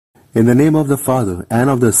In the name of the Father, and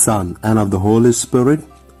of the Son, and of the Holy Spirit.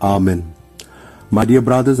 Amen. My dear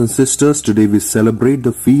brothers and sisters, today we celebrate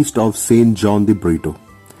the feast of Saint John the BRITTO.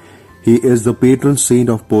 He is the patron saint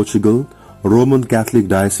of Portugal, Roman Catholic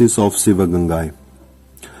Diocese of Sivagangai.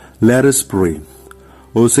 Let us pray.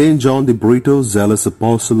 O Saint John the BRITTO, zealous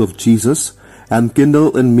apostle of Jesus,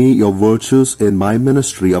 enkindle in me your virtues in my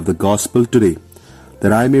ministry of the gospel today,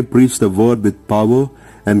 that I may preach the word with power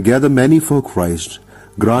and gather many for Christ.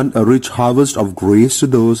 Grant a rich harvest of grace to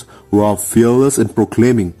those who are fearless in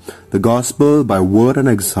proclaiming the gospel by word and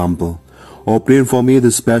example. Obtain for me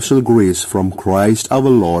the special grace from Christ our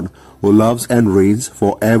Lord, who loves and reigns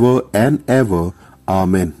forever and ever.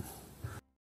 Amen.